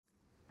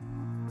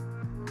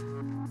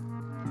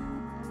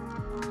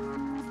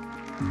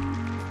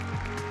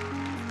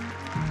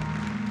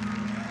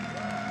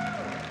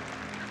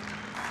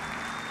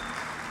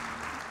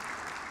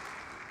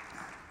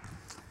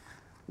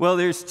Well,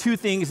 there's two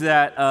things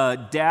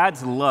that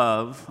dads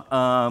love.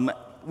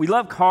 We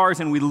love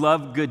cars and we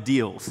love good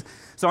deals.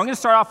 So I'm going to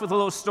start off with a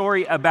little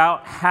story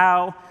about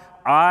how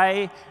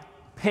I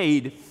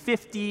paid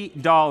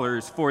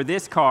 $50 for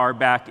this car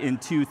back in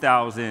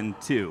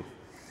 2002.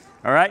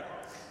 All right?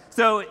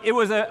 So it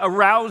was a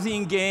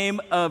rousing game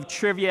of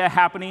trivia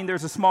happening.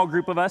 There's a small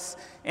group of us,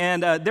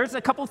 and there's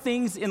a couple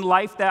things in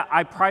life that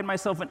I pride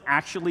myself in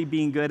actually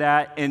being good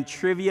at, and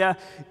trivia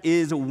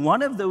is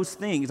one of those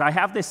things. I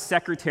have this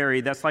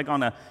secretary that's like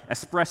on an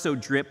espresso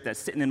drip that's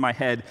sitting in my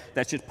head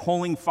that's just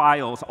pulling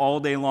files all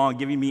day long,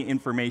 giving me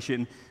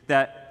information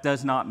that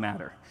does not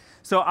matter.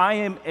 So I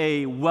am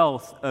a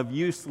wealth of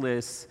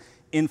useless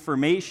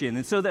information,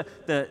 and so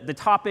the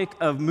topic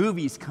of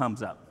movies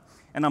comes up.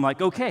 And I'm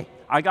like, okay,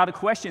 I got a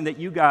question that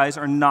you guys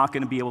are not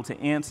going to be able to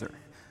answer.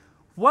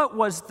 What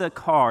was the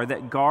car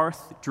that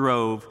Garth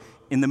drove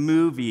in the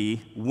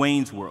movie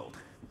Wayne's World?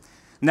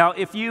 Now,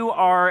 if you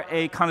are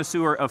a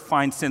connoisseur of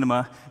fine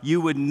cinema,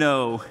 you would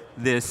know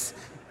this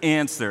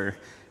answer.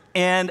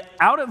 And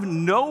out of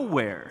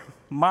nowhere,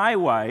 my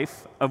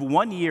wife of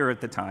 1 year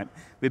at the time,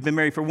 we've been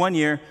married for 1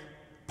 year,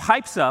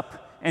 pipes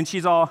up, and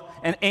she's all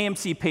an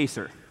AMC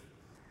Pacer.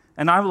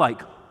 And I'm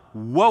like,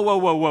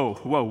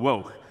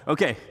 whoa.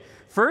 Okay.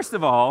 First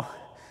of all,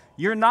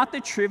 you're not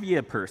the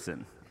trivia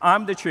person.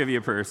 I'm the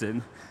trivia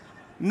person.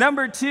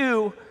 Number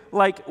two,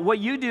 like what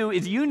you do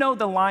is you know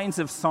the lines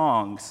of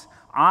songs.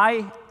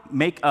 I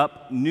make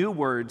up new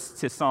words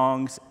to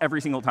songs every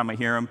single time I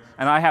hear them,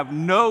 and I have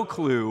no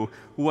clue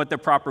what the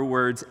proper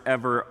words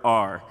ever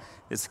are.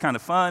 It's kind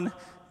of fun.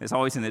 It's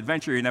always an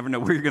adventure. You never know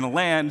where you're going to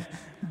land,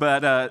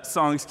 but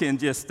songs can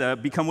just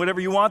become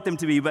whatever you want them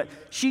to be. But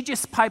she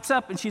just pipes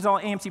up, and she's all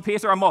AMC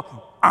Pacer. I'm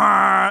all,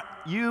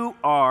 you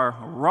are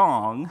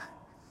wrong.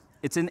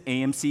 It's an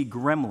AMC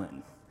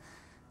Gremlin.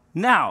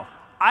 Now,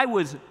 I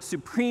was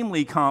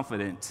supremely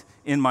confident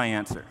in my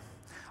answer.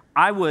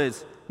 I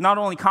was not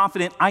only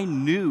confident, I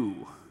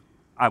knew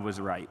I was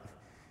right.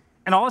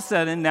 And all of a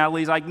sudden,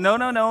 Natalie's like,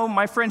 no,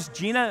 my friend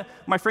Gina,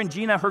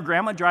 her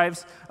grandma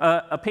drives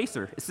a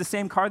Pacer. It's the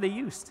same car they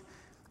used.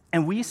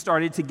 And we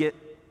started to get,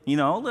 a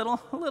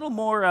little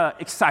more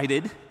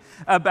excited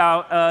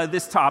about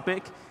this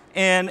topic.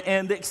 And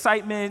the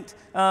excitement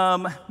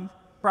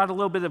brought a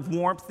little bit of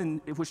warmth,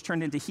 and it was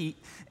turned into heat.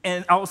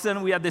 And all of a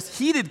sudden, we had this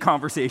heated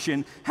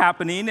conversation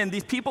happening, and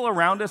these people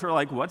around us were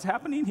like, what's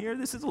happening here?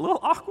 This is a little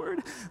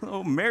awkward, a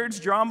little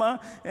marriage drama.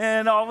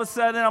 And all of a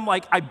sudden, I'm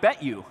like, I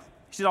bet you.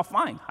 She's all,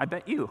 fine, I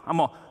bet you. I'm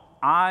all,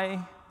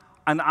 I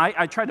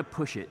tried to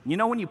push it. You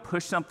know when you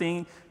push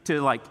something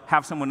to like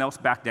have someone else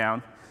back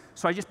down?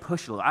 So I just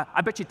pushed a little. I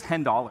bet you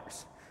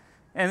 $10.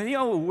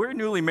 And we're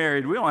newly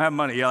married. We don't have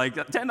money. Like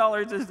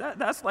 $10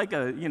 that's like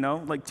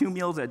like 2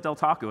 meals at Del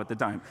Taco at the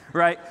time,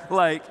 right?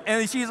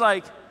 And she's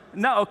like,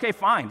 no, okay,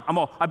 fine. I'm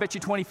all, I bet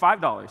you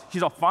 $25.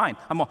 She's all, fine.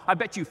 I'm all, I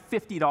bet you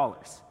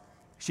 $50.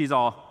 She's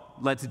all,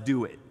 let's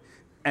do it.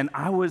 And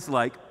I was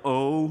like,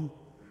 oh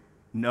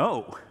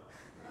no.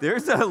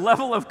 There's a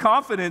level of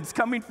confidence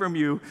coming from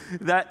you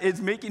that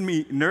is making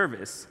me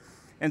nervous.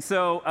 And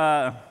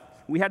so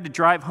we had to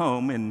drive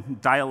home and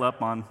dial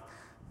up on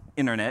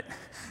internet.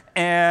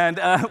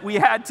 And we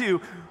had to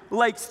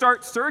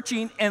start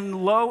searching,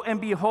 and lo and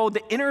behold,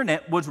 the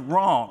internet was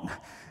wrong.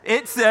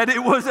 It said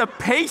it was a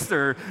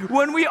Pacer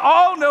when we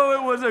all know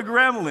it was a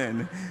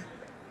Gremlin.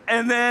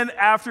 And then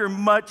after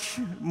much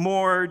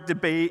more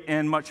debate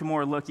and much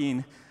more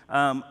looking,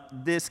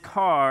 this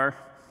car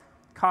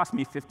cost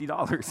me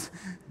 $50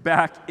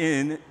 back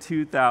in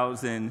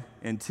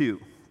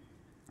 2002.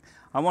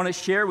 I want to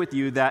share with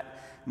you that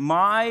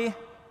my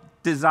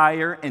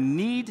desire and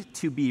need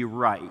to be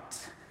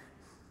right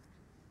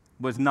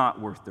was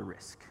not worth the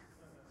risk.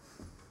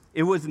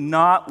 It was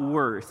not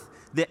worth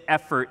the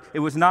effort. It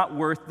was not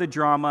worth the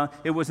drama.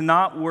 It was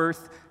not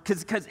worth,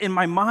 because in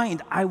my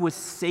mind, I was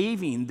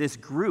saving this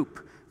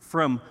group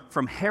from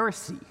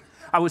heresy.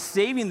 I was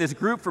saving this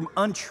group from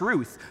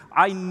untruth.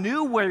 I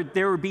knew where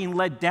they were being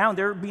led down.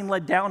 They were being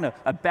led down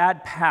a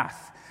bad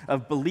path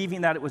of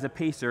believing that it was a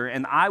Pacer,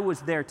 and I was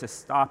there to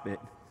stop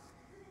it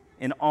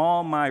in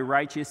all my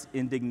righteous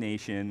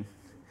indignation,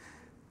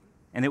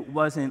 and it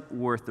wasn't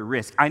worth the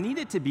risk. I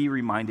needed to be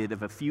reminded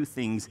of a few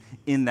things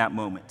in that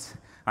moment.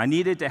 I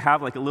needed to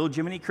have like a little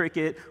Jiminy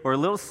Cricket or a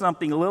little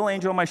something, a little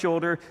angel on my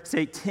shoulder,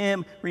 say,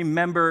 Tim,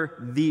 remember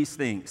these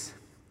things.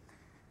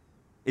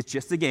 It's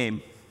just a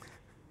game.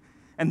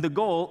 And the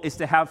goal is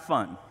to have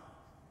fun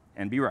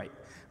and be right,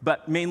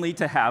 but mainly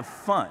to have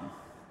fun.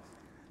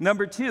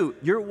 Number two,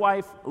 your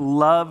wife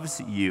loves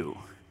you.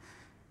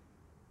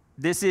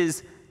 This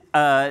is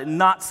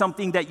not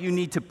something that you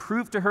need to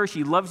prove to her.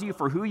 She loves you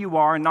for who you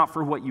are and not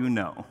for what you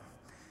know.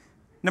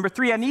 Number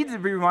three, I needed to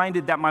be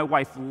reminded that my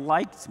wife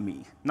liked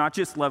me, not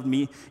just loved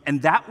me,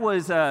 and that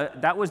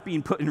was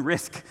being put in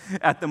risk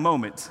at the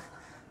moment.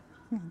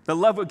 The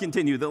love would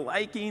continue. The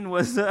liking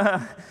was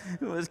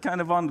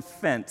kind of on the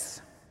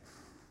fence.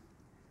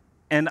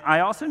 And I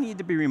also need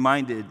to be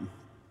reminded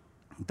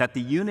that the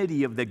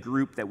unity of the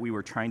group that we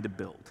were trying to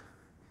build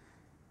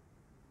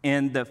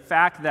And the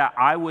fact that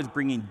I was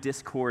bringing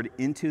discord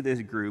into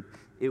this group,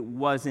 it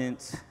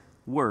wasn't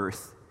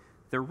worth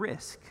the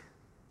risk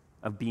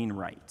of being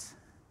right.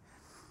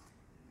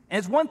 And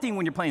it's one thing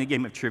when you're playing a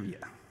game of trivia.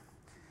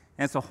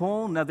 And it's a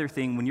whole nother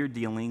thing when you're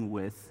dealing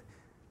with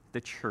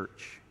the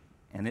church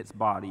and its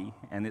body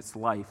and its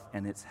life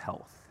and its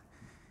health.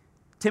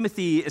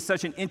 Timothy is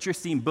such an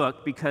interesting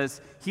book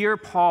because here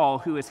Paul,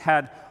 who has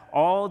had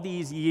all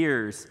these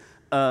years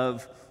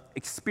of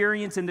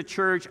experience in the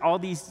church, all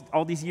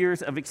these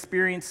years of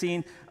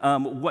experiencing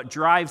what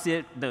drives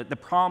it, the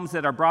problems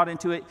that are brought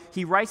into it,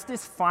 he writes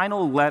this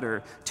final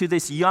letter to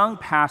this young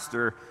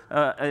pastor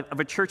of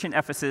a church in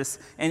Ephesus,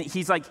 and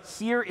he's like,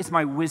 here is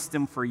my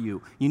wisdom for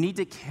you. You need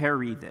to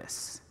carry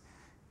this.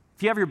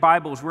 If you have your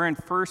Bibles, we're in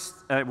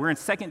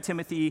 2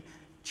 Timothy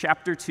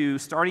chapter 2,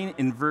 starting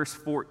in verse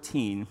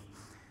 14.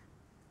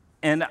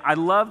 And I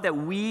love that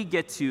we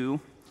get to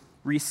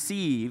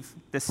receive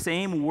the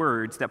same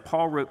words that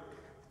Paul wrote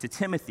to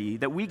Timothy,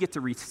 that we get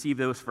to receive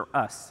those for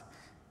us.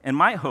 And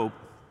my hope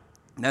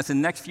is in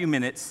the next few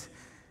minutes,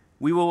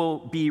 we will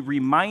be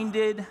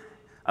reminded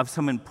of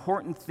some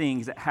important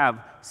things that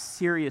have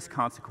serious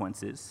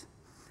consequences,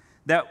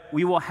 that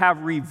we will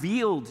have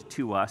revealed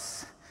to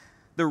us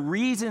the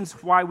reasons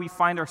why we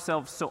find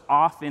ourselves so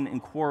often in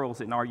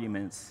quarrels and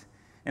arguments.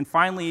 And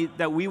finally,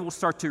 that we will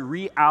start to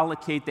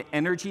reallocate the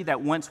energy that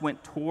once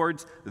went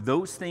towards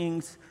those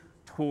things,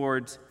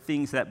 towards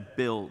things that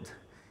build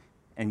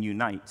and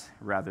unite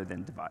rather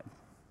than divide.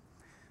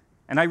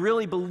 And I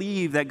really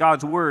believe that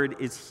God's word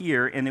is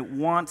here, and it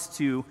wants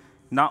to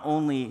not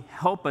only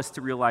help us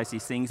to realize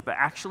these things, but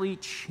actually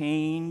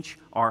change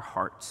our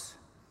hearts.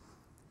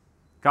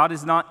 God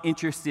is not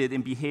interested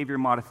in behavior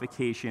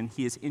modification.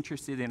 He is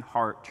interested in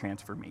heart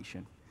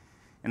transformation.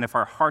 And if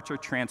our hearts are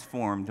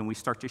transformed and we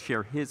start to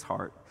share his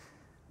heart,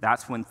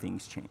 that's when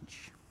things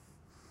change.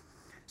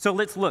 So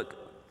let's look.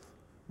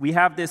 We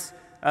have this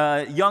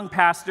young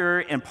pastor,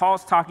 and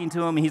Paul's talking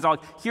to him, and he's like,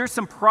 here's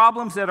some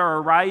problems that are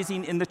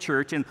arising in the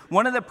church. And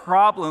one of the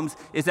problems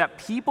is that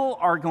people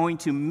are going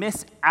to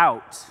miss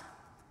out,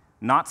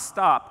 not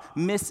stop,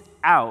 miss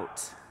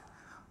out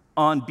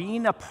on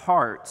being a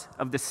part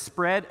of the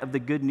spread of the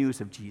good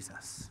news of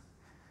Jesus.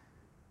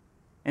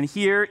 And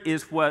here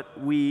is what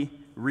we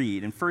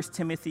read in 1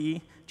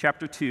 Timothy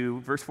chapter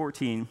 2, verse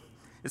 14.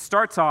 It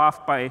starts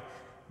off by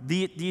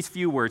these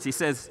few words. He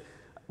says,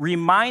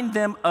 remind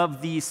them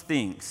of these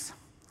things.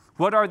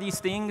 What are these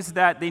things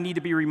that they need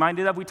to be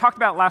reminded of? We talked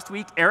about last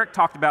week. Eric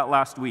talked about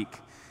last week.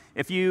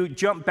 If you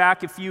jump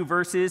back a few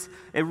verses,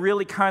 it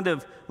really kind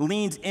of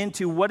leans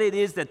into what it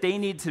is that they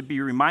need to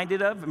be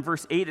reminded of. In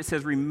verse 8, it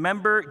says,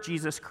 remember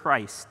Jesus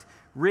Christ,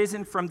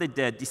 risen from the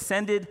dead,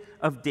 descended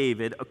of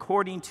David,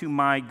 according to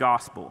my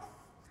gospel.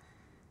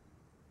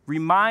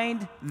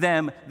 Remind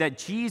them that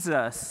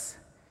Jesus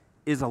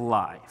is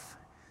alive,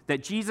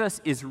 that Jesus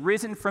is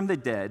risen from the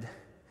dead,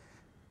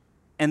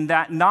 and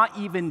that not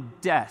even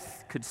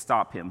death could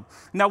stop him.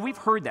 Now, we've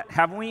heard that,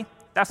 haven't we?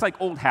 That's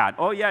like old hat.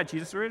 Oh, yeah,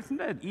 Jesus rose from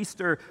the dead.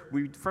 Easter,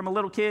 from a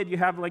little kid, you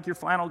have like your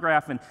flannel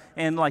graph,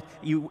 and like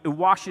it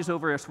washes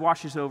over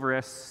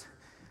us.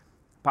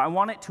 But I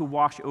want it to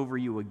wash over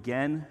you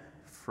again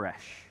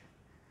fresh.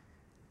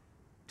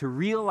 To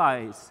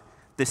realize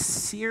the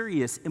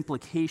serious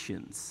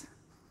implications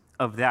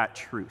of that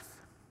truth.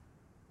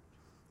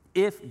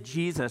 If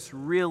Jesus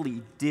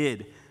really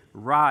did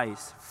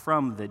rise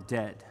from the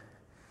dead,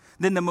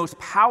 then the most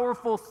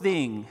powerful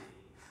thing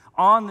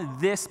on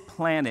this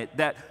planet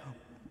that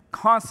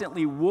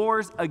constantly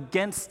wars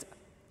against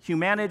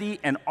humanity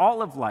and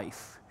all of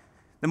life,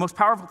 the most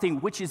powerful thing,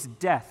 which is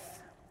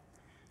death,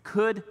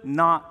 could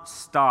not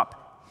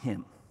stop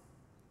him.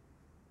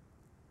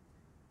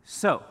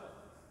 So,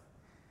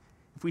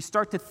 if we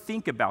start to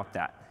think about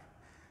that,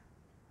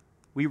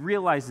 we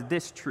realize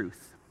this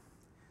truth.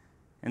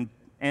 And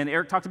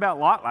Eric talked about a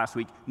lot last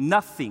week.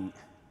 Nothing.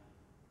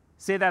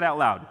 Say that out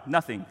loud.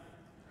 Nothing.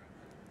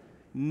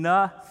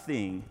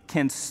 Nothing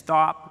can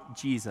stop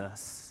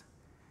Jesus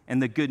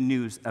and the good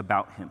news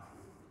about him.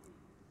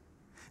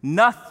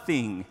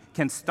 Nothing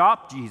can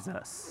stop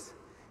Jesus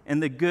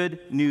and the good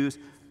news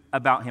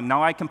about him.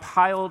 Now, I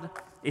compiled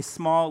a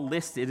small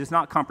list. It is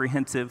not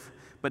comprehensive,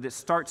 but it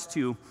starts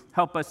to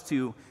help us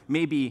to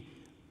maybe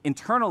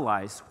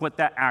internalize what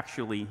that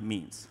actually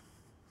means.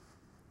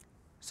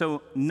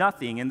 So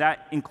nothing, and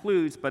that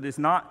includes, but is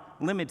not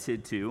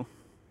limited to,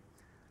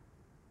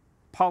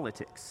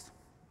 politics.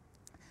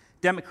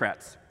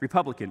 Democrats,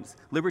 Republicans,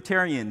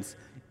 libertarians,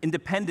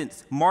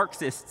 independents,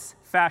 Marxists,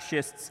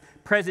 fascists,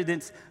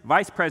 presidents,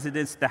 vice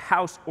presidents, the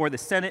House or the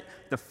Senate,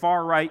 the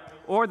far right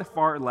or the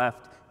far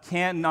left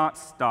cannot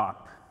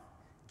stop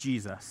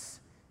Jesus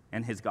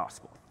and his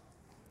gospel.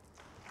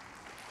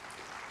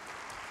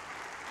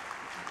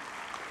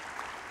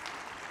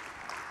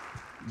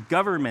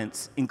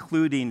 Governments,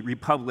 including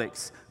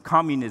republics,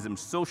 communism,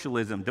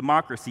 socialism,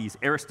 democracies,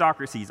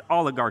 aristocracies,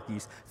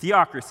 oligarchies,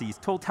 theocracies,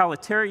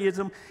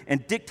 totalitarianism,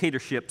 and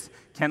dictatorships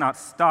cannot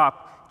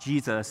stop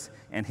Jesus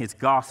and his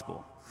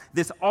gospel.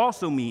 This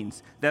also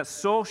means that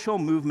social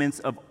movements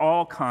of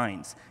all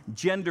kinds,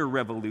 gender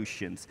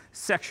revolutions,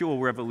 sexual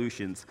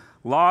revolutions,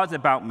 laws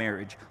about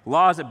marriage,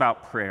 laws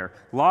about prayer,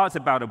 laws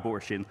about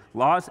abortion,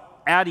 laws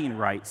adding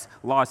rights,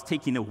 laws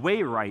taking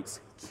away rights,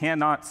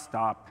 cannot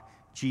stop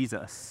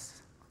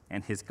Jesus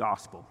and his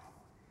gospel.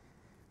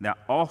 That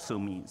also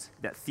means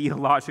that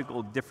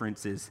theological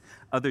differences,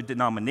 other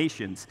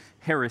denominations,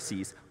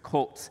 heresies,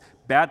 cults,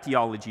 bad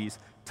theologies,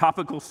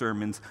 topical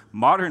sermons,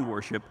 modern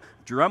worship,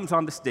 drums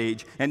on the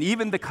stage, and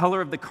even the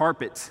color of the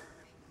carpet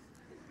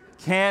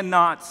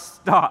cannot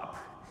stop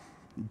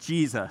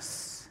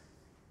Jesus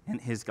and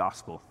his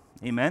gospel.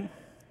 Amen?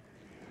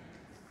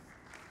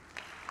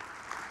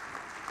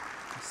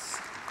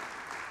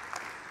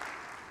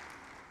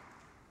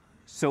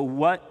 So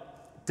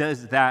what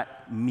does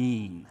that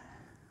mean?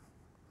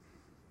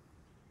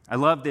 I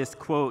love this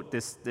quote. A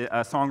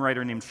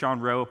songwriter named Sean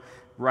Rowe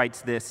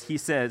writes this. He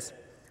says,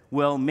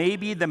 "Well,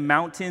 maybe the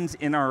mountains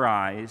in our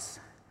eyes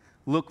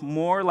look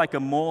more like a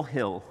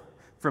molehill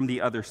from the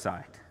other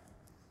side,"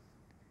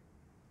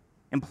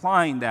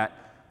 implying that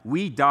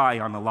we die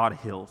on a lot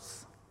of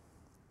hills.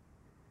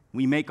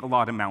 We make a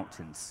lot of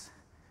mountains.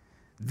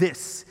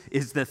 This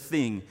is the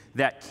thing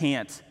that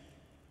can't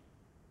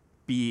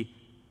be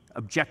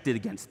objected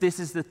against. This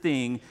is the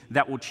thing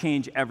that will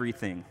change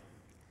everything.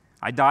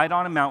 I died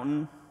on a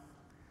mountain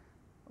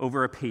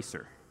over a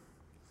pacer.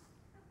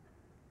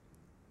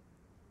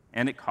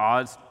 And it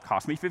cost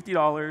me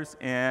 $50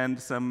 and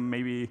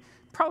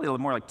probably a little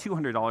more like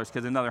 $200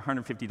 because another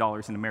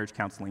 $150 in marriage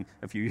counseling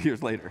a few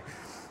years later.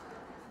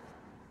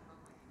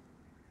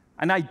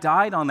 And I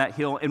died on that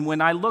hill, and when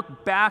I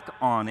look back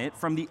on it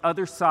from the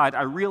other side,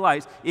 I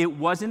realized it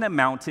wasn't a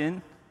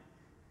mountain,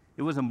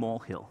 it was a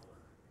molehill.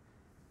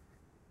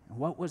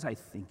 What was I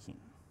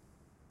thinking?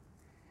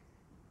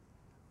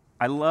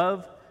 I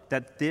love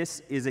that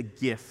this is a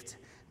gift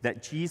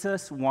that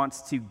Jesus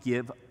wants to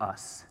give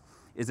us,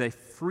 is a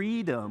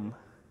freedom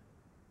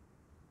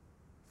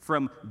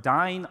from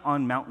dying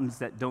on mountains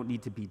that don't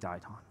need to be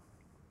died on,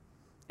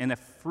 and a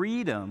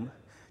freedom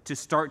to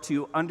start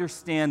to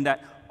understand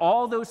that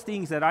all those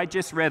things that I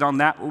just read on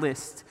that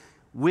list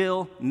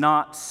will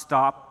not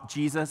stop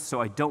Jesus,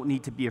 so I don't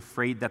need to be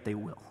afraid that they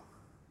will.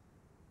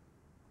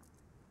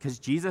 Because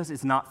Jesus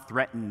is not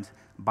threatened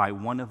by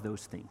one of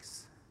those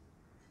things.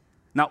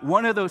 Not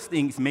one of those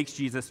things makes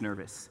Jesus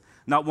nervous.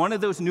 Not one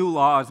of those new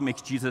laws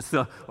makes Jesus,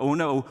 oh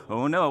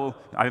no,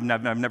 I've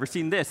never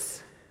seen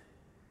this.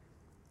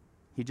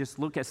 He just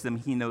looks at them,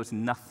 he knows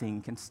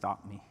nothing can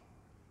stop me.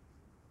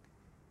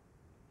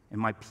 And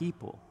my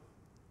people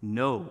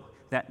know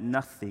that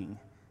nothing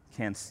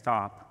can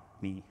stop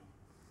me.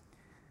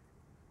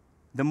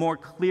 The more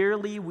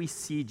clearly we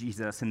see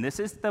Jesus, and this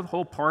is the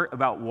whole part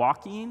about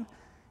walking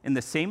in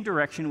the same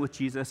direction with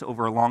Jesus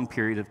over a long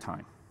period of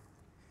time.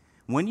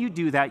 When you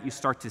do that, you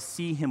start to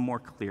see him more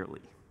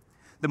clearly.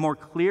 The more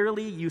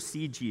clearly you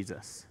see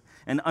Jesus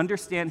and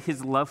understand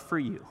his love for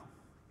you,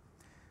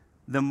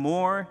 the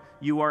more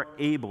you are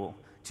able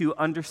to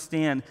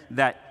understand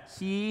that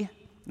he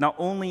not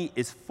only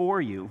is for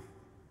you,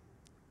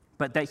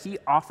 but that he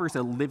offers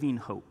a living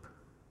hope,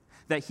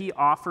 that he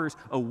offers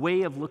a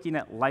way of looking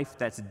at life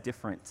that's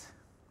different,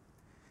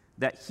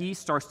 that he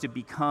starts to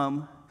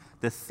become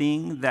the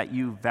thing that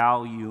you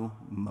value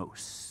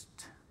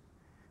most,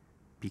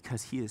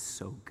 because he is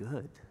so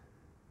good.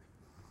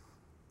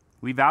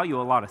 We value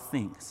a lot of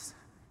things,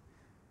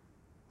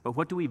 but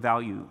what do we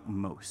value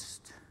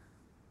most?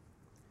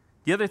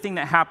 The other thing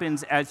that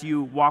happens as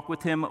you walk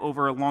with him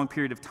over a long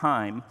period of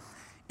time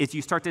is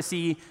you start to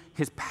see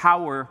his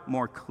power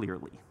more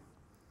clearly.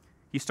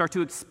 You start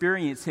to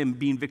experience him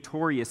being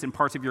victorious in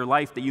parts of your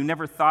life that you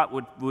never thought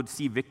would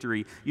see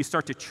victory. You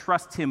start to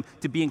trust him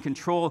to be in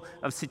control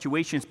of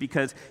situations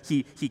because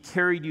he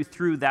carried you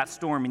through that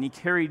storm, and he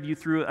carried you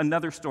through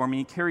another storm, and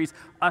he carries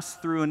us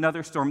through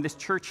another storm. This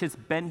church has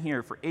been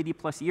here for 80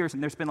 plus years,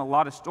 and there's been a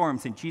lot of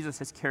storms, and Jesus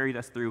has carried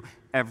us through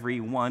every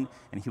one,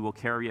 and he will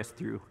carry us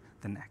through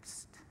the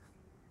next.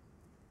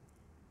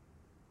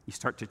 You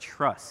start to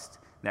trust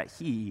that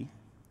he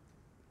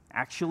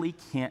actually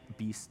can't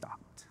be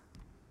stopped.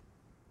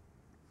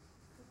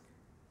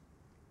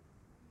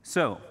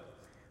 So,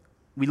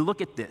 we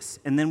look at this,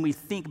 and then we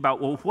think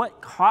about, well,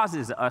 what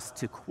causes us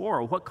to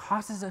quarrel? What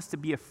causes us to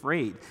be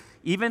afraid?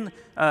 Even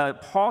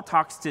Paul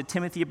talks to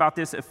Timothy about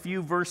this a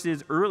few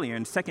verses earlier.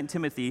 In 2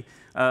 Timothy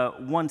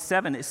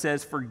 1:7, it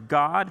says, "For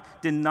God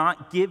did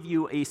not give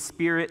you a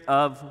spirit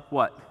of"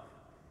 what?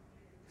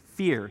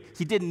 Fear.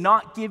 He did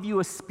not give you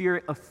a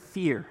spirit of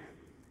fear,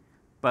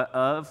 but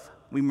of,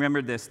 we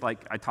remember this,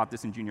 like I taught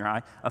this in junior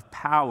high, of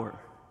power,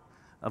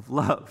 of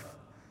love,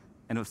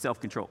 and of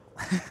self-control,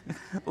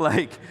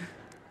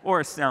 or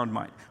a sound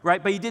mind,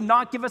 right? But he did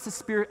not give us a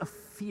spirit of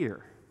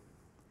fear.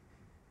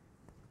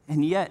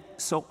 And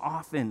yet, so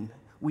often,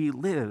 we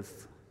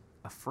live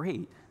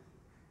afraid.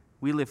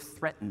 We live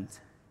threatened.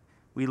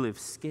 We live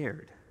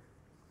scared.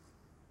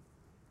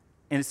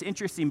 And it's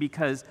interesting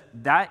because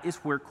that is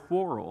where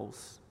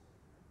quarrels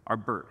are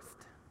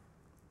birthed.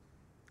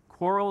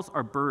 Quarrels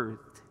are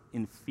birthed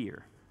in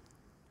fear.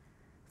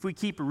 If we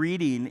keep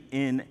reading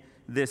in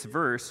this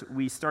verse,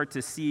 we start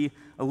to see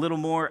a little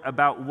more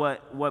about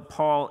what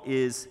Paul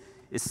is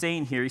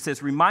saying here. He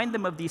says, remind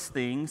them of these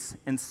things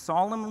and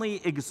solemnly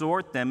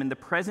exhort them in the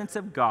presence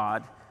of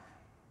God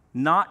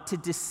not to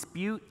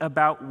dispute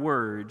about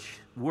words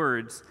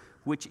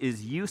which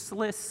is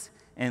useless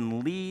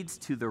and leads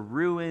to the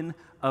ruin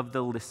of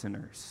the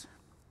listeners.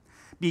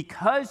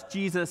 Because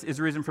Jesus is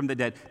risen from the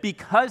dead,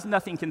 because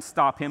nothing can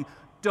stop him,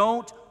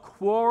 don't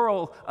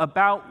quarrel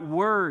about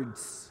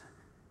words.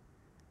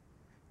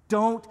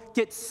 Don't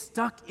get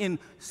stuck in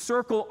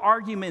circle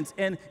arguments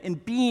and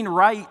being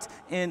right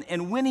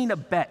and winning a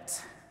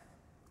bet.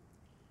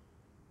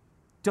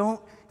 Don't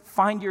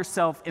find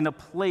yourself in a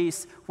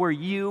place where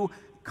you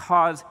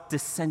cause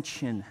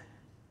dissension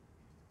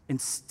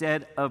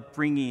instead of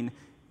bringing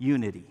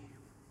unity.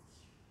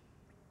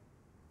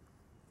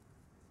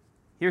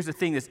 Here's the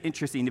thing that's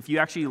interesting. If you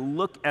actually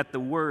look at the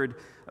word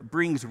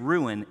brings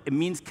ruin, it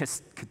means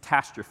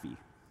catastrophe.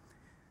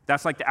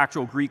 That's like the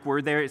actual Greek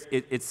word there.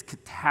 It's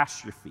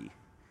catastrophe.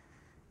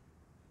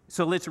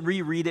 So let's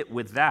reread it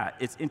with that.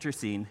 It's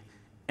interesting.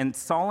 And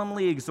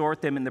solemnly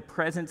exhort them in the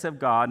presence of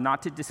God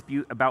not to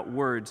dispute about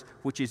words,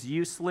 which is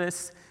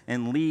useless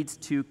and leads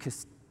to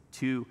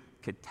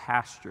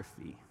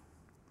catastrophe.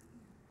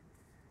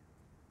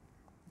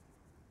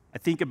 I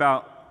think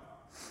about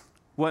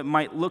what it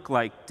might look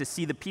like to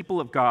see the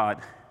people of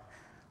God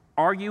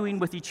arguing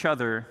with each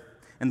other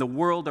and the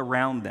world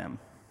around them,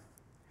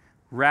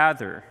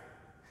 rather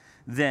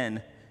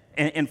than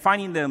and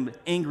finding them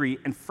angry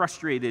and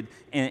frustrated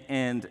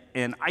and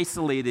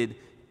isolated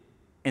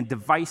and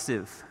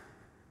divisive,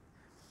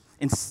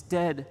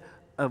 instead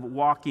of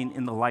walking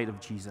in the light of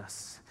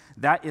Jesus.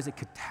 That is a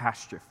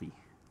catastrophe.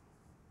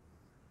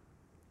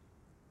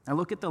 I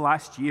look at the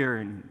last year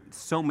in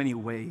so many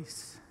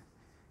ways.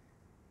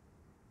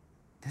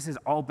 This has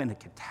all been a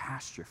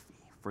catastrophe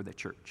for the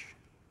church.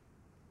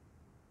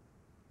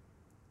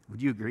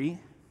 Would you agree? It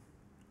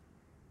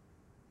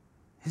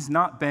has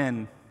not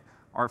been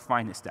our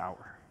finest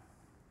hour.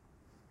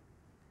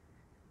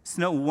 It's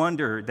no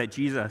wonder that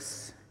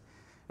Jesus,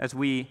 as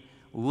we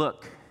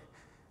look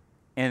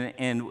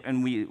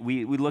and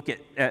we look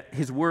at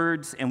his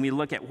words and we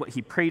look at what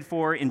he prayed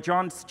for, in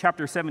John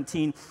chapter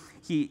 17,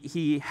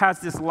 he has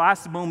this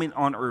last moment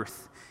on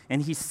earth,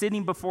 and he's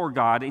sitting before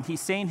God, and he's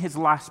saying his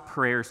last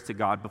prayers to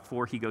God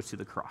before he goes to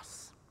the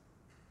cross.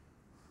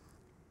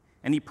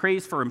 And he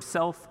prays for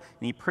himself,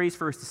 and he prays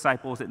for his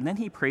disciples, and then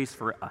he prays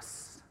for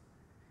us.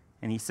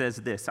 And he says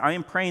this, I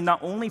am praying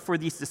not only for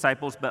these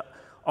disciples, but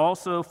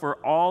also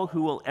for all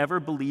who will ever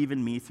believe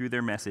in me through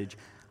their message.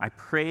 I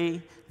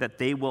pray that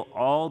they will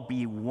all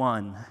be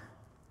one,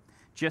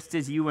 just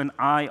as you and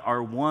I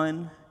are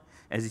one,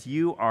 as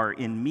you are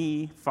in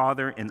me,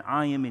 Father, and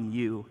I am in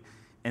you.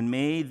 And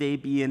may they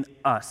be in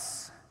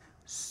us,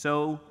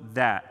 so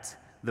that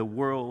the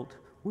world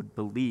would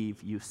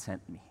believe you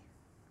sent me.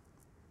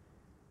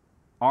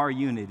 Our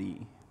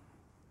unity,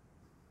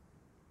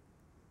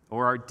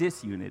 or our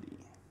disunity,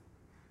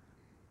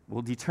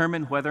 will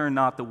determine whether or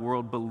not the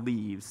world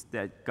believes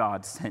that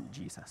God sent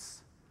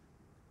Jesus,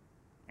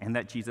 and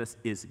that Jesus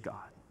is God,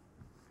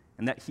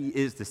 and that he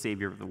is the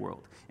Savior of the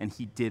world, and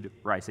he did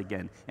rise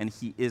again, and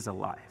he is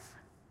alive.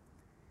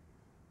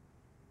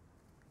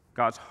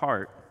 God's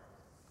heart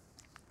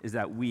is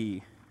that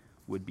we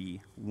would be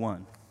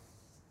one.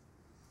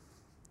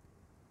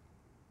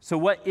 So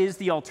what is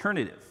the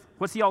alternative?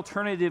 What's the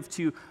alternative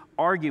to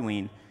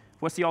arguing?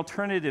 What's the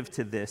alternative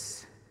to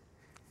this?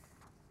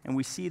 And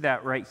we see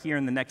that right here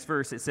in the next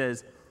verse. It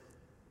says,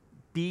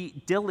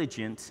 be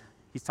diligent,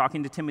 he's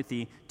talking to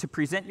Timothy, to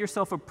present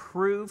yourself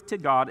approved to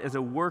God as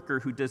a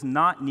worker who does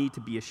not need to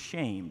be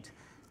ashamed,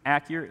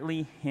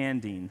 accurately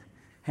handling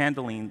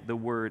the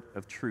word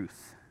of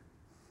truth.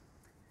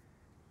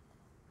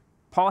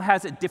 Paul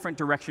has a different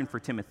direction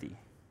for Timothy.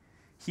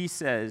 He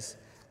says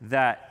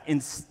that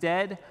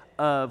instead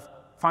of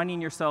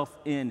finding yourself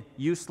in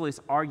useless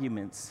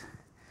arguments,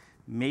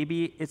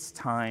 maybe it's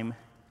time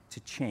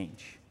to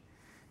change.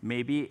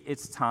 Maybe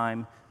it's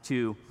time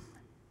to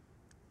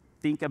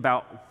think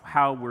about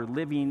how we're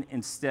living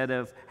instead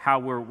of how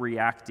we're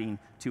reacting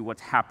to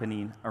what's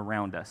happening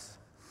around us.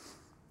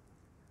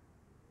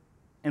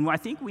 And I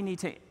think we need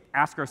to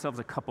ask ourselves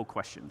a couple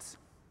questions.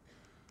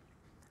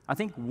 I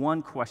think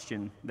one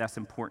question that's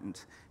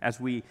important as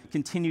we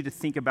continue to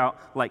think about,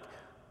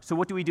 so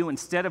what do we do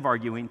instead of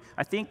arguing?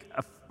 I think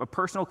a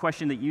personal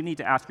question that you need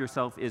to ask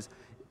yourself is,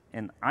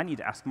 and I need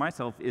to ask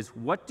myself, is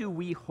what do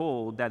we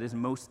hold that is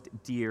most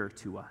dear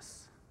to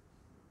us?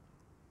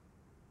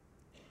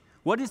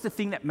 What is the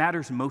thing that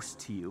matters most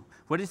to you?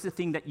 What is the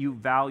thing that you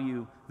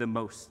value the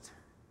most?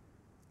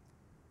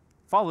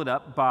 Followed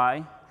up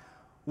by,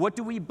 what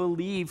do we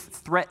believe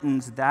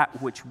threatens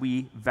that which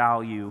we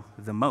value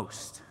the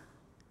most?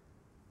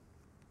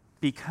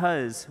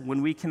 Because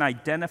when we can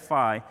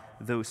identify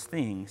those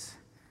things,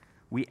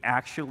 we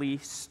actually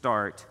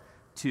start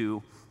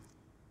to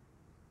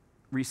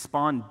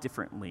respond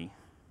differently.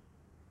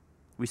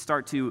 We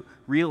start to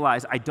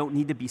realize I don't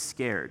need to be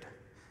scared.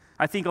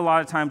 I think a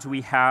lot of times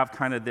we have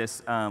kind of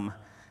this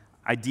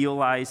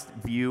idealized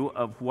view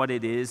of what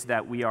it is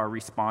that we are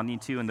responding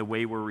to and the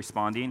way we're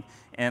responding.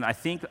 And I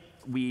think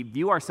we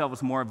view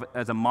ourselves more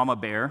as a mama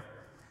bear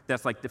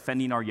that's like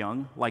defending our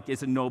young, like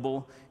it's a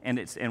noble and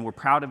we're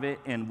proud of it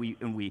and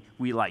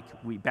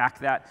we back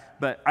that.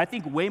 But I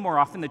think way more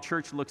often the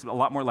church looks a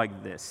lot more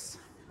like this.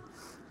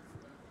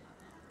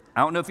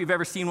 I don't know if you've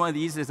ever seen one of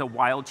these. It's a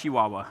wild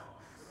Chihuahua.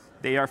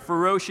 They are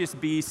ferocious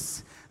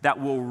beasts that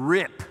will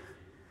rip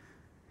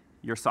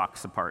your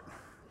socks apart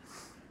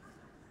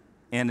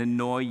and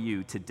annoy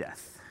you to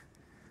death.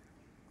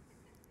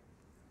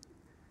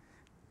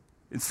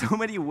 In so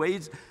many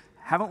ways,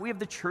 haven't we, of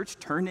the church,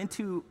 turned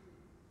into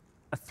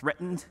a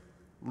threatened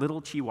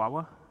little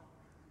Chihuahua?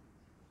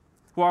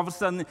 Well, all of a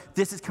sudden,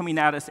 this is coming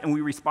at us, and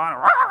we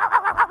respond,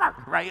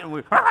 right?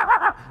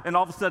 And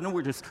all of a sudden,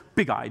 we're just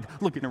big-eyed,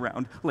 looking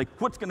around, like,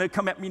 what's going to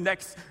come at me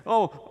next?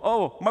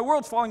 Oh, my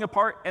world's falling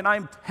apart, and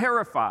I'm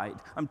terrified.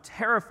 I'm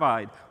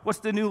terrified. What's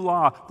the new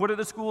law? What are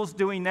the schools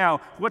doing now?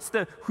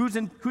 Who's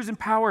in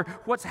power?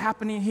 What's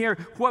happening here?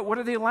 What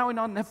are they allowing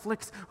on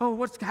Netflix? Oh,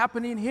 what's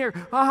happening here?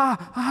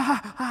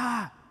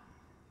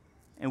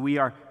 And we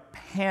are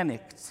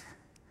panicked.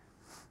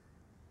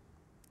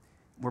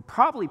 We're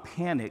probably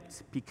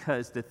panicked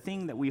because the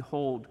thing that we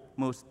hold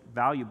most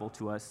valuable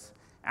to us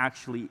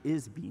actually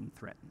is being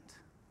threatened.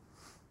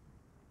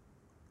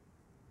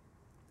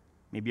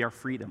 Maybe our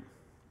freedom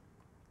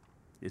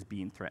is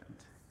being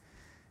threatened.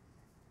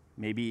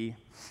 Maybe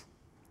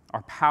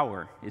our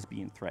power is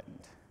being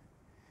threatened.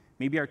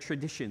 Maybe our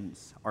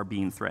traditions are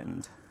being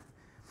threatened.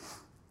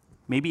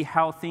 Maybe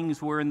how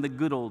things were in the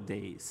good old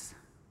days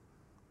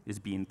is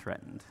being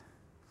threatened.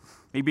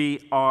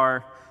 Maybe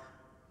our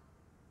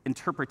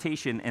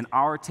interpretation and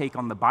our take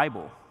on the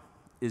Bible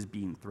is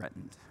being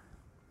threatened.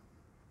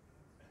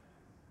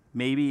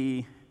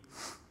 Maybe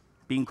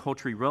being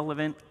culturally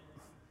relevant,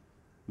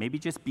 maybe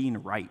just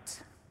being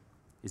right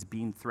is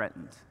being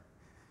threatened.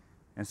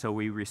 And so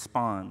we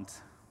respond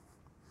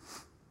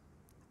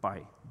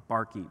by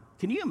barking.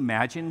 Can you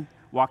imagine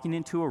walking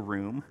into a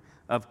room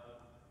of,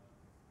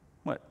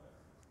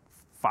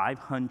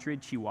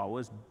 500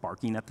 Chihuahuas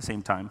barking at the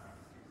same time?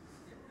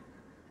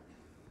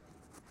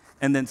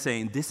 And then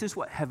saying, this is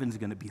what heaven's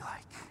going to be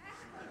like.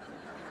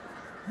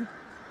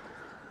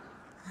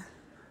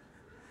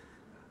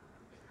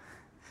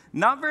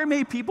 Not very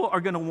many people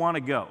are going to want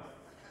to go.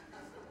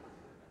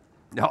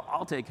 No,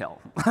 I'll take hell.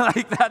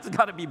 Like, that's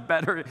got to be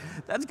better.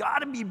 That's got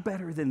to be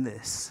better than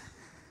this.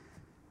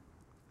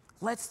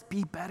 Let's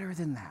be better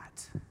than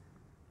that.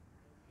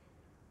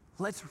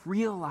 Let's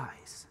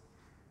realize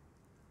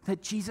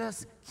that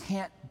Jesus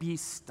can't be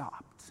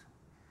stopped,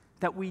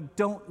 that we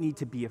don't need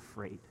to be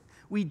afraid.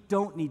 We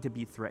don't need to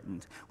be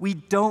threatened. We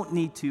don't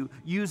need to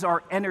use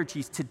our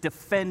energies to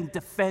defend.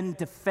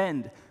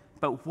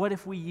 But what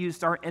if we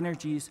used our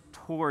energies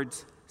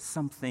towards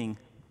something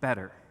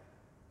better?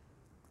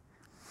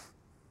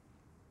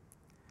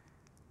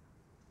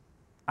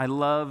 I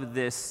love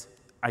this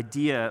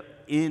idea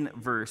in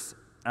verse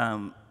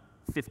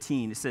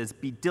 15. It says,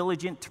 be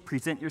diligent to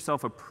present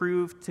yourself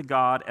approved to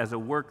God as a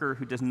worker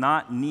who does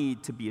not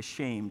need to be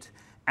ashamed,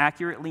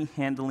 accurately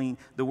handling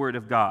the word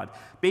of God.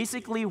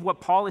 Basically,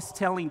 what Paul is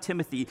telling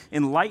Timothy,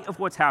 in light of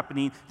what's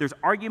happening, there's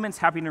arguments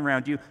happening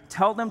around you.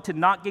 Tell them to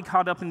not get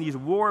caught up in these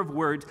war of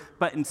words,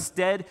 but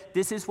instead,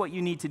 this is what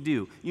you need to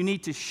do. You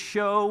need to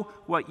show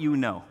what you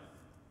know,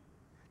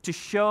 to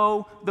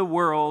show the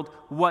world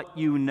what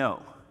you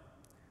know.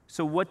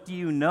 So what do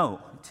you know,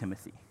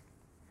 Timothy?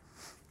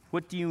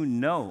 What do you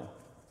know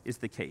is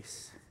the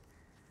case?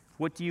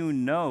 What do you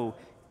know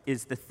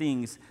is the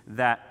things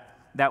that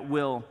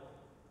will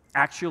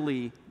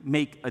actually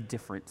make a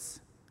difference?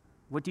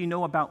 What do you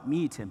know about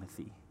me,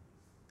 Timothy?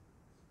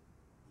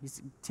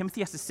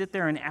 Timothy has to sit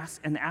there and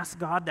ask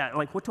God that,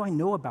 like, what do I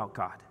know about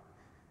God?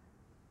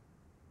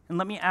 And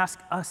let me ask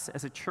us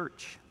as a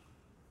church,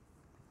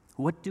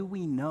 what do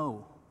we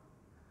know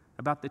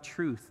about the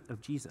truth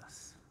of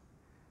Jesus?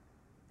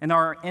 And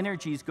are our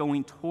energies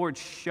going towards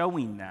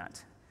showing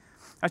that?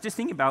 I was just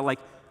thinking about, like,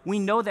 we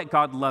know that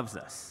God loves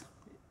us,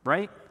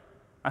 right?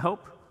 I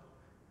hope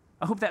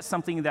that's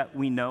something that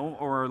we know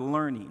or are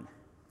learning.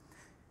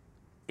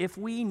 If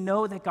we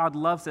know that God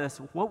loves us,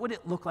 what would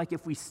it look like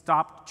if we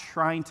stopped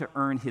trying to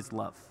earn his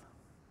love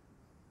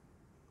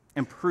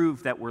and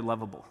prove that we're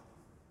lovable?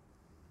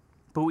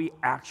 But we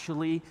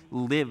actually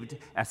lived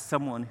as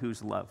someone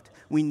who's loved.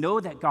 We know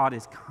that God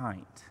is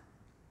kind,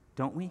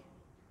 don't we?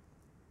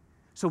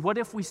 So what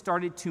if we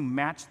started to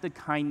match the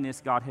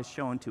kindness God has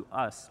shown to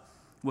us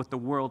with the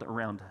world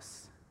around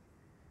us?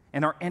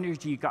 And our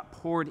energy got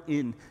poured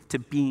into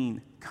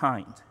being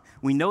kind.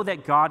 We know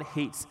that God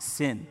hates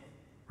sin,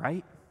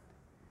 right?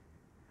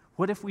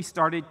 What if we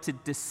started to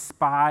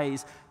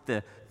despise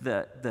the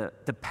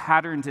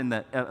patterns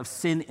of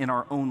sin in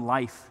our own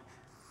life?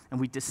 And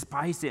we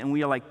despised it, and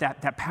we are like,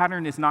 that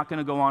pattern is not going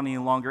to go on any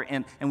longer.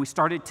 And we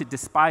started to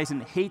despise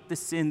and hate the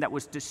sin that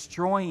was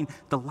destroying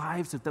the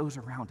lives of those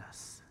around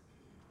us.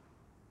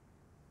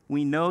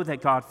 We know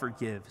that God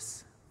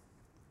forgives.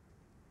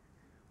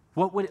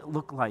 What would it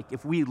look like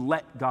if we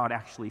let God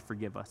actually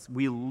forgive us?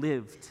 We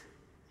lived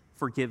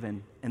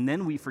forgiven, and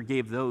then we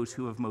forgave those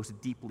who have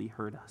most deeply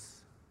hurt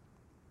us.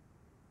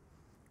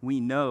 We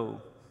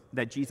know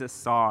that Jesus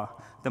saw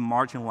the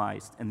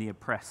marginalized and the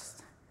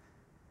oppressed.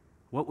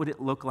 What would it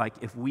look like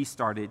if we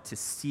started to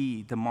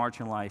see the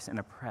marginalized and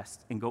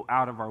oppressed and go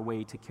out of our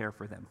way to care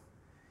for them,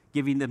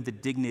 giving them the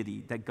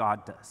dignity that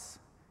God does?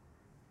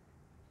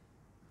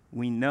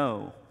 We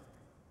know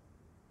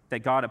that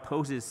God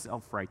opposes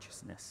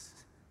self-righteousness.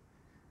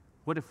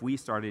 What if we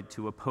started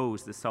to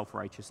oppose the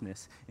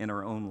self-righteousness in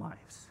our own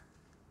lives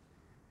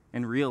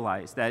and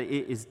realize that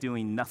it is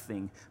doing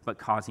nothing but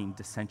causing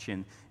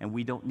dissension, and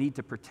we don't need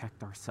to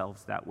protect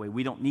ourselves that way.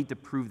 We don't need to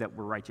prove that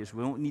we're righteous.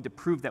 We don't need to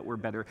prove that we're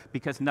better,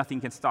 because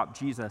nothing can stop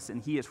Jesus,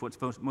 and he is what's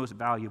most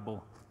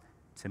valuable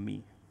to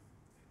me.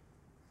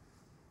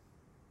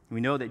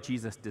 We know that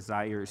Jesus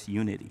desires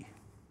unity.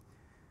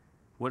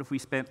 What if we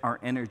spent our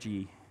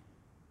energy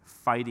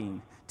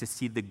fighting to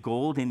see the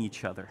gold in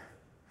each other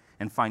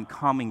and find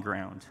common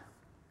ground,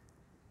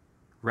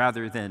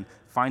 rather than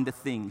find the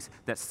things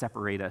that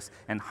separate us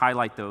and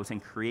highlight those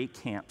and create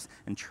camps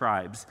and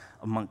tribes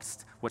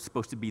amongst what's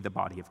supposed to be the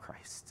body of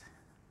Christ?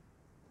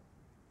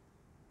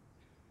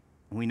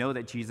 And we know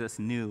that Jesus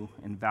knew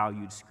and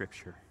valued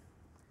Scripture.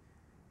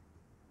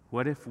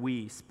 What if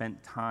we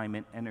spent time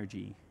and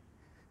energy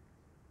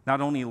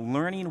not only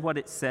learning what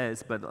it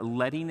says, but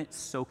letting it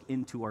soak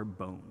into our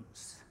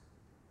bones,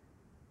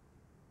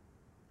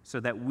 so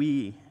that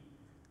we,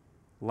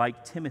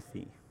 like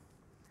Timothy,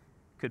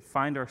 could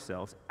find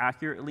ourselves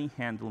accurately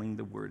handling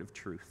the word of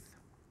truth,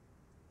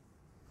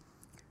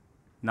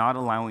 not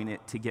allowing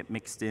it to get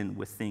mixed in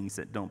with things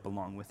that don't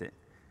belong with it.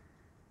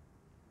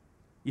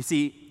 You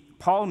see,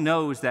 Paul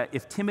knows that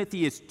if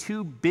Timothy is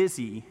too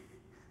busy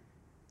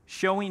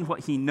showing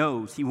what he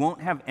knows, he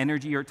won't have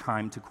energy or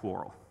time to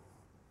quarrel.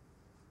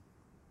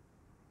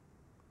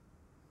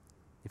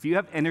 If you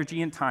have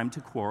energy and time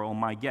to quarrel,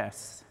 my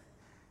guess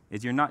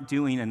is you're not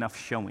doing enough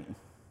showing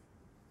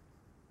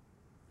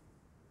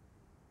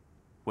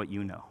what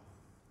you know.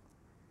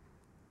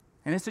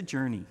 And it's a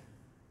journey.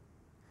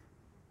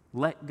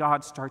 Let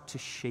God start to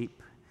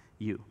shape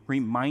you,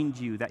 remind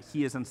you that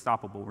he is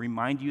unstoppable,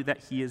 remind you that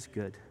he is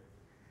good,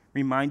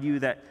 remind you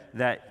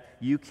that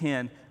you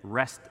can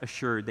rest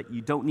assured that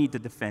you don't need to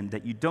defend,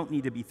 that you don't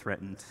need to be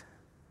threatened,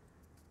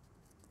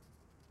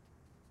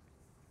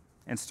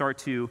 and start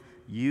to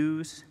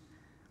use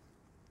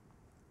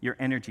your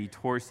energy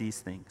towards these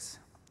things.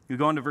 You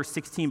go on to verse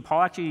 16,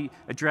 Paul actually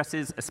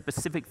addresses a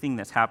specific thing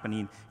that's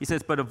happening. He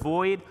says, "But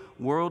avoid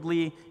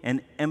worldly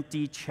and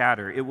empty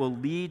chatter. It will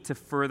lead to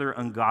further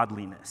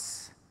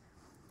ungodliness."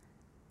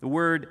 The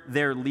word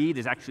there, lead,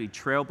 is actually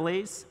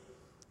trailblaze.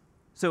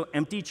 So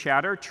empty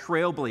chatter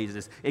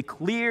trailblazes. It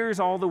clears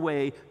all the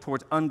way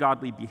towards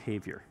ungodly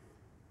behavior.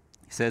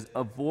 He says,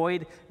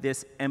 avoid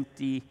this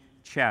empty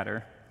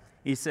chatter.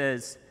 He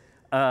says,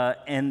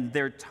 and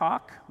their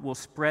talk will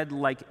spread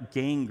like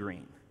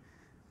gangrene.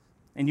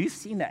 And you've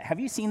seen that. Have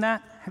you seen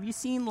that? Have you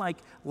seen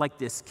like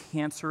this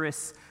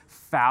cancerous,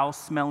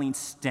 foul-smelling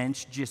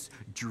stench just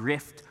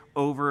drift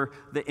over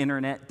the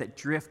internet, that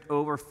drift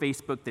over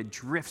Facebook, that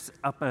drifts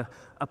up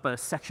a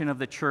section of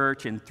the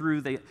church and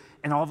through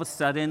and all of a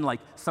sudden, like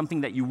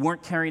something that you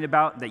weren't caring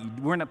about, that you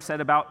weren't upset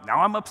about,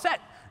 now I'm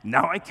upset.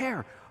 Now I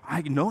care.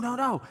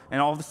 No.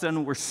 And all of a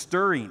sudden we're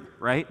stirring,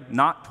 right?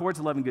 Not towards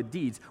love and good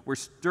deeds. We're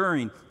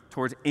stirring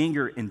towards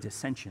anger and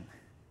dissension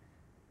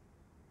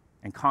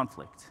and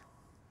conflict.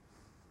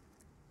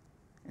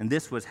 And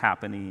this was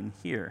happening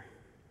here.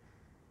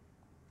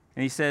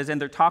 And he says,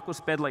 and their talk was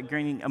sped like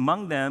grain.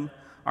 Among them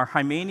are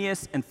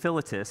Hymenaeus and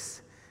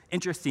Philetus.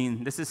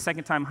 Interesting, this is the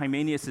second time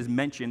Hymenaeus is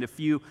mentioned. A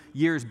few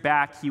years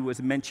back, he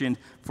was mentioned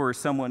for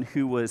someone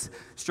who was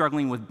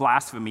struggling with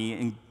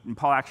blasphemy. And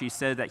Paul actually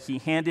said that he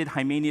handed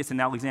Hymenaeus and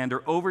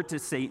Alexander over to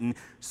Satan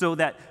so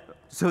that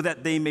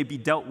they may be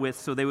dealt with,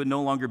 so they would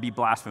no longer be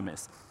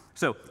blasphemous.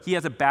 So he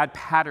has a bad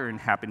pattern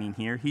happening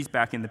here. He's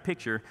back in the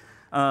picture.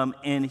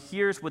 And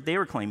here's what they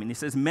were claiming. He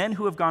says, men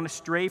who have gone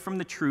astray from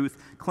the truth,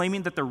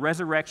 claiming that the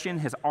resurrection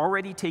has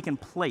already taken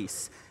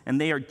place, and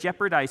they are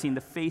jeopardizing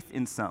the faith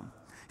in some.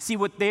 See,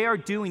 what they are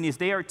doing is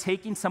they are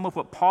taking some of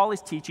what Paul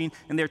is teaching,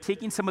 and they're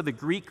taking some of the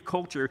Greek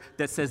culture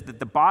that says that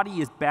the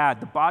body is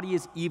bad, the body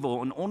is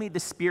evil, and only the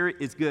spirit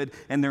is good,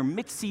 and they're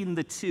mixing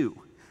the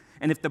two.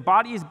 And if the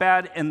body is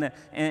bad and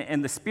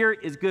the spirit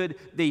is good,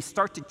 they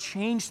start to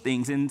change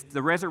things, and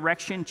the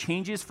resurrection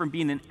changes from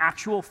being an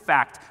actual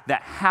fact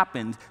that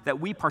happened, that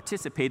we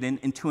participate in,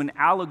 into an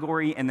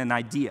allegory and an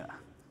idea.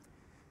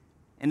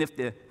 And if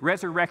the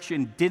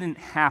resurrection didn't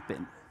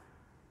happen,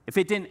 if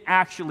it didn't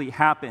actually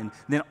happen,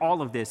 then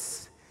all of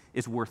this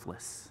is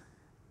worthless.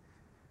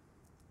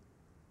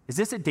 Is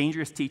this a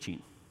dangerous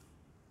teaching?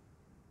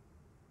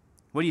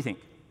 What do you think?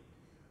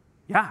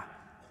 Yeah.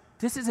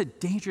 This is a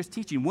dangerous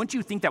teaching. Wouldn't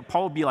you think that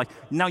Paul would be like,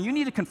 now you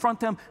need to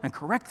confront them and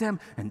correct them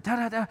and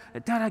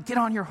get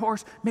on your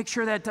horse, make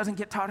sure that it doesn't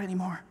get taught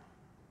anymore.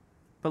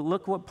 But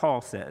look what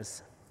Paul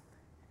says.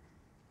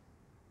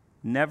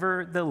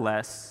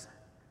 Nevertheless,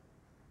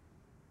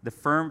 The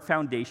firm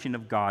foundation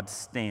of God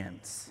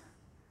stands.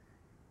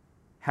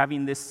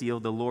 Having this seal,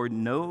 the Lord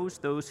knows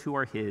those who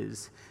are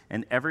his,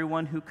 and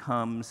everyone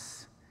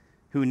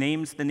who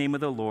names the name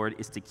of the Lord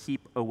is to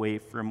keep away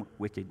from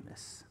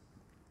wickedness.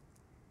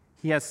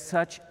 He has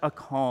such a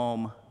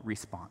calm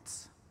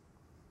response.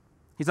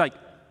 He's like,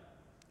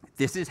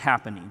 this is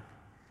happening.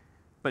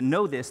 But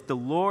know this, the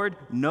Lord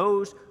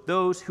knows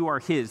those who are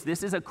his.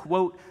 This is a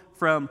quote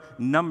from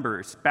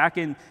Numbers. Back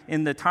in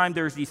the time,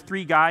 there's these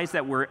three guys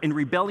that were in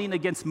rebellion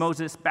against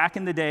Moses back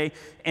in the day,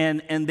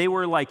 and they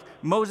were like,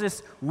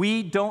 Moses,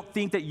 we don't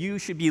think that you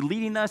should be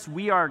leading us.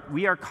 We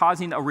are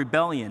causing a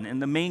rebellion.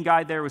 And the main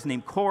guy there was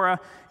named Korah,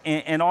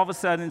 and all of a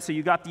sudden, so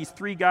you got these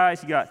three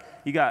guys,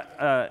 you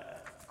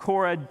got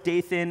Korah,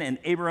 Dathan, and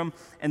Abiram,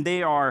 and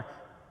they are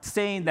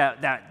saying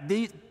that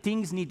these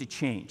things need to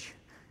change.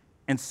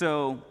 And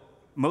so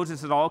Moses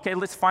said, okay,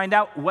 let's find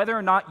out whether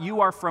or not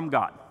you are from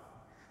God.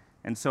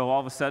 And so all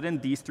of a sudden,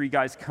 these three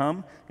guys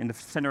come in the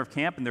center of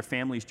camp, and their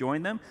families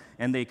join them,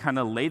 and they kind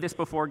of lay this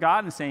before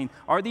God and saying,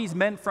 are these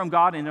men from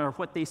God, and are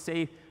what they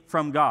say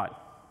from God?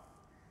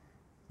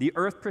 The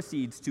earth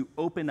proceeds to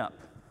open up.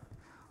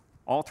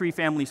 All three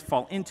families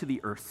fall into the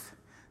earth,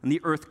 and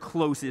the earth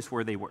closes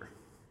where they were.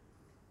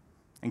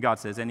 And God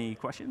says, any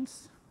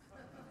questions?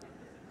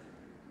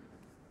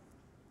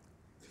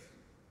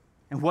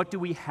 And what do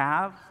we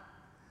have?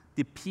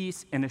 The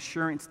peace and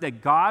assurance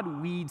that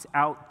God weeds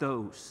out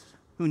those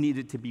who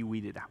needed to be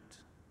weeded out.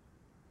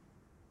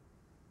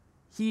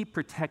 He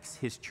protects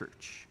his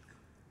church.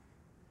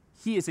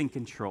 He is in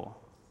control.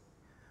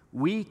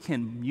 We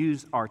can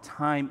use our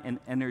time and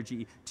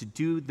energy to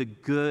do the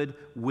good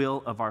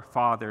will of our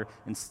Father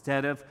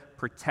instead of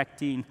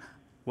protecting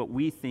what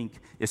we think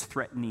is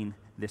threatening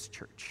this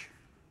church.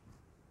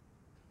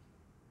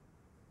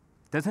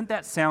 Doesn't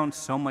that sound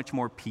so much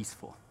more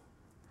peaceful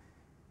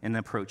in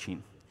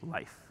approaching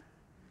life?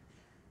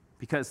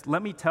 Because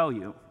let me tell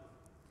you,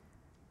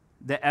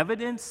 the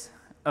evidence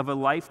of a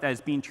life that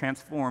is being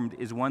transformed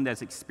is one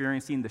that's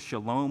experiencing the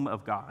shalom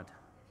of God.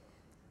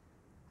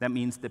 That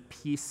means the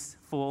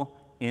peaceful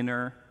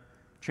inner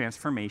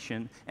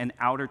transformation and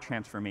outer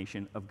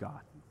transformation of God.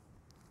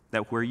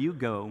 That where you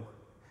go,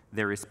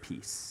 there is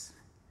peace,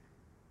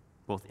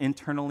 both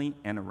internally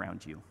and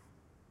around you.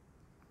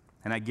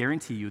 And I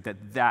guarantee you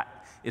that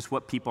that is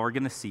what people are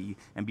going to see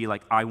and be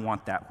like, I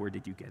want that. Where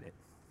did you get it?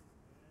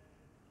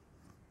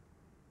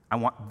 I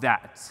want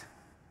that.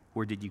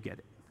 Where did you get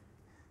it?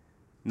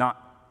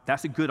 Not,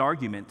 that's a good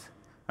argument.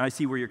 I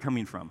see where you're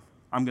coming from.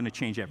 I'm going to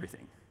change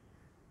everything.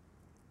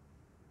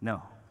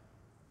 No.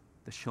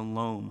 The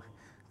shalom,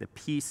 the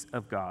peace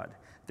of God,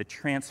 the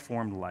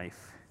transformed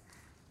life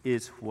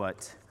is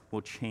what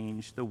will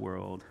change the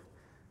world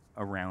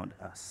around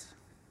us.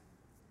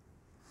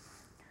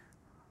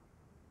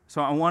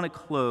 So I want to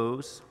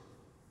close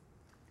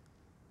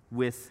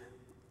with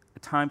a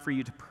time for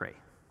you to pray.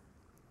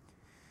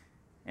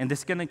 And this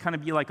is going to kind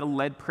of be like a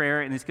led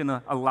prayer, and it's going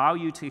to allow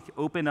you to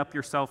open up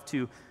yourself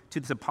to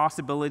the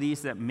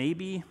possibilities that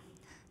maybe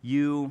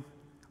you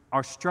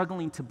are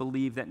struggling to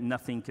believe that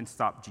nothing can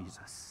stop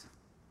Jesus.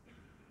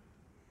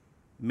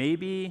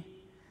 Maybe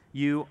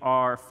you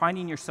are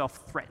finding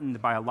yourself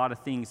threatened by a lot of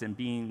things and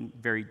being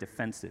very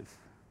defensive.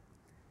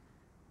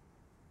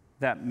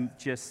 That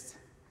just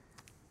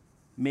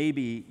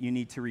maybe you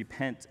need to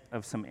repent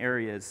of some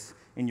areas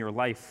in your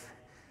life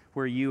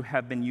where you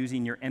have been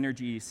using your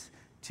energies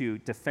to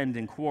defend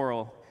and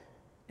quarrel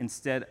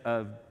instead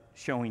of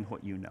showing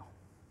what you know.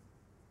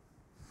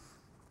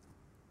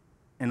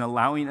 And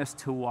allowing us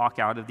to walk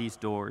out of these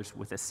doors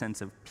with a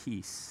sense of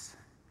peace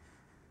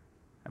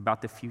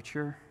about the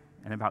future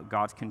and about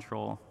God's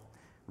control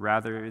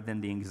rather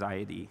than the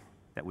anxiety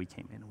that we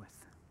came in with.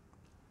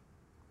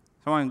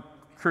 So I want to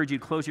encourage you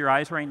to close your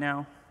eyes right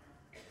now.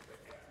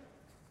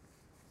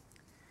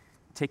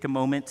 Take a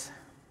moment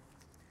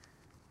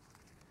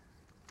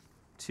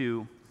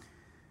to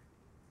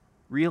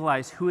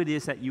realize who it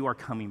is that you are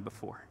coming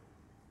before.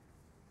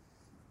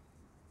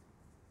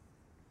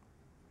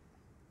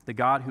 The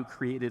God who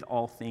created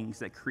all things,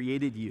 that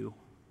created you,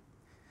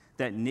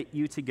 that knit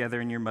you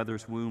together in your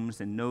mother's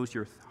wombs and knows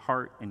your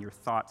heart and your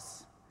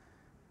thoughts,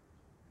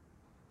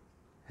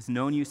 has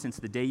known you since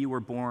the day you were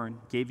born,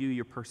 gave you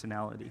your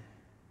personality,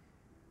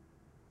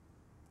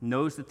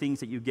 knows the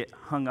things that you get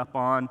hung up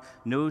on,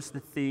 knows the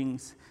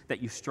things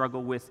that you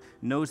struggle with,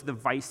 knows the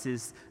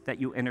vices that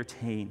you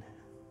entertain,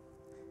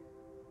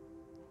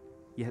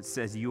 yet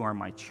says, you are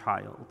my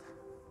child,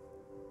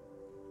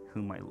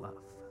 whom I love.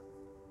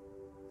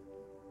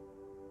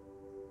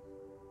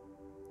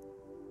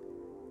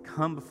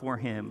 Come before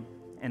him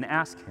and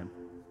ask him,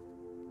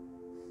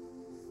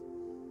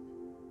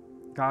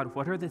 God,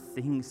 what are the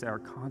things that are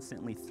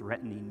constantly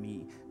threatening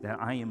me that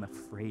I am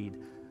afraid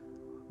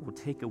will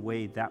take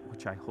away that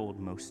which I hold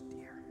most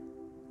dear?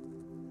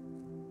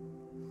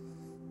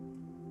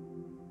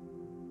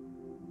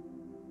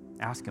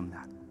 Ask him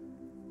that.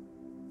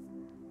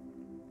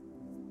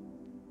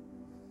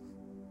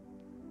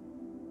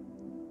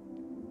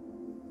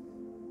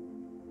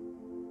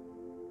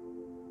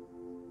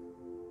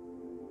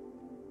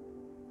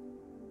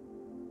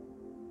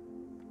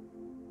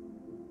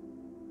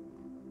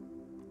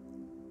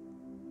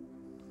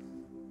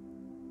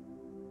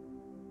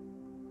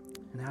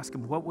 and ask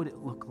him, what would it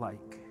look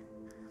like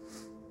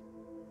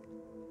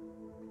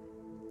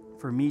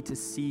for me to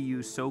see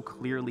you so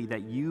clearly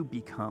that you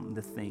become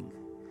the thing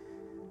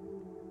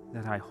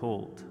that I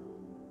hold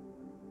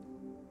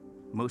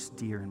most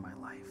dear in my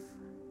life?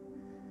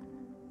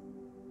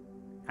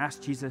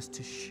 Ask Jesus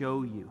to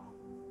show you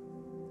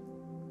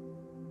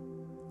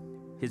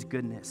his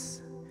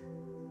goodness,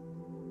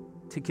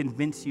 to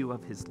convince you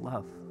of his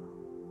love.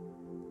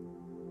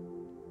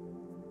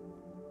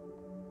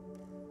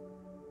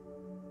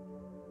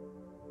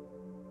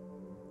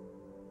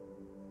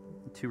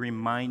 To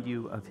remind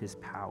you of his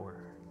power.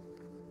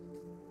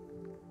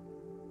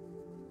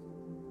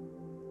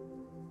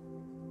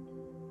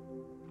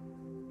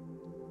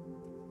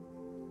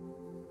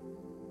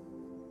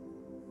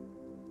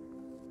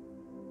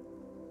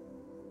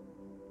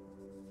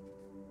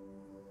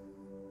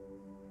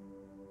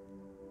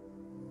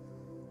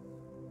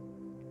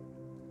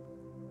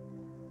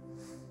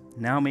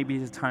 Now maybe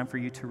it's time for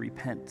you to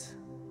repent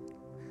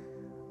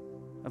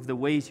of the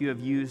ways you have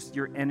used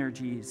your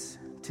energies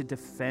to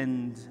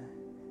defend.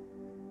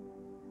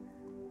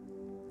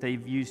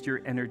 They've used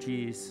your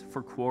energies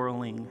for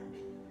quarreling,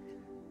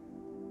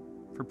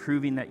 for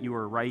proving that you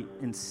are right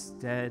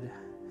instead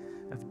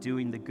of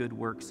doing the good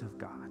works of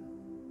God.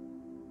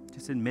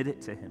 Just admit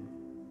it to him.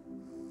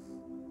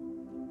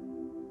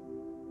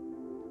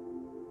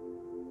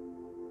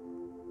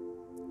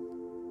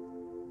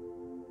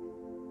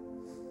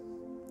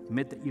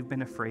 Admit that you've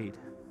been afraid.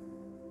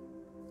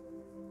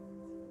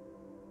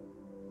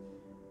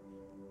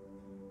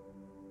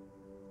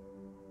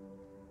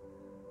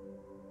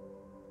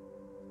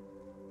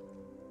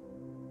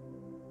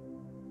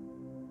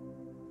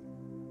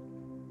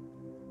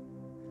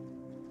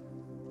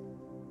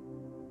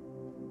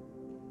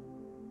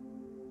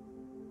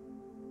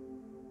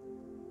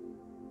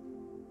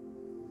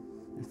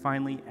 And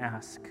finally,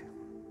 ask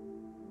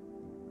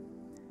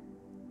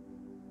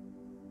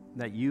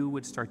that you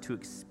would start to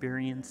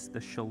experience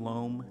the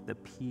shalom, the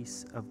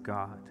peace of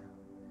God.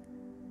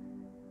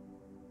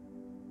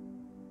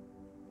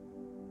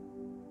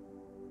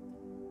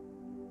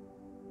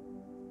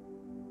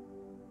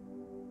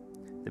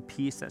 The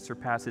peace that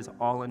surpasses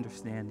all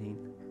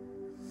understanding.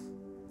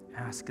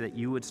 Ask that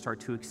you would start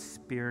to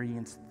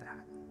experience that.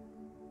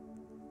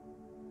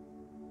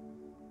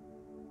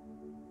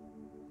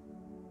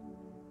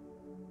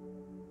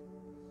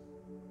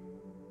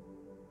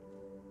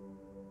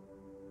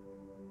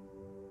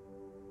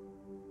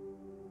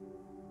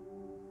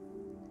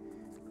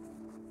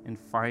 And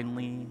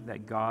finally,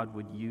 that God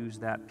would use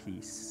that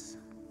peace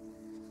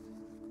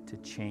to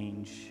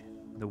change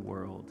the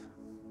world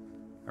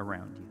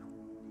around you.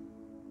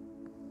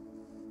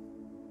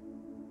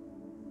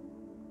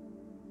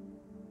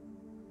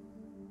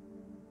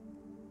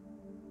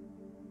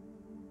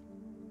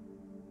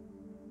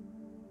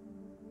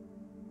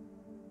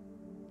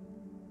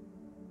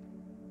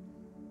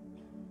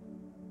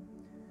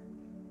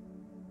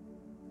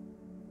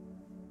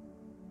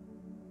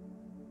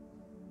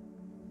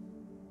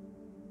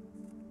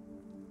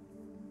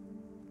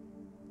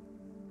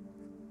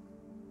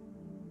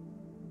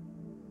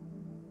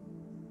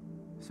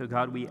 So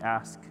God, we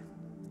ask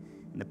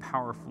in the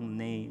powerful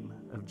name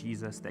of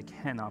Jesus that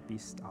cannot be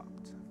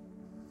stopped,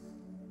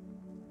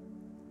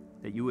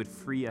 that you would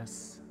free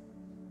us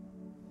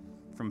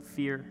from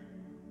fear,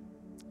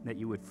 that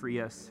you would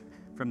free us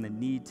from the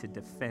need to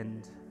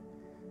defend,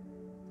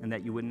 and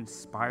that you would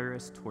inspire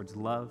us towards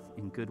love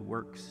and good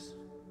works,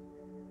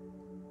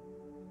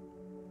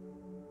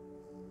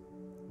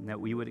 and that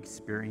we would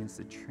experience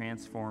the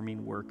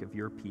transforming work of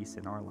your peace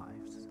in our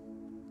lives.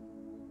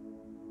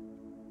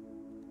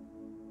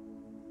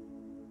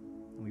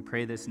 We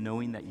pray this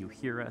knowing that you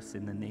hear us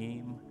in the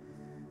name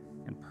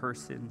and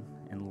person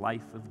and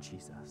life of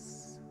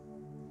Jesus.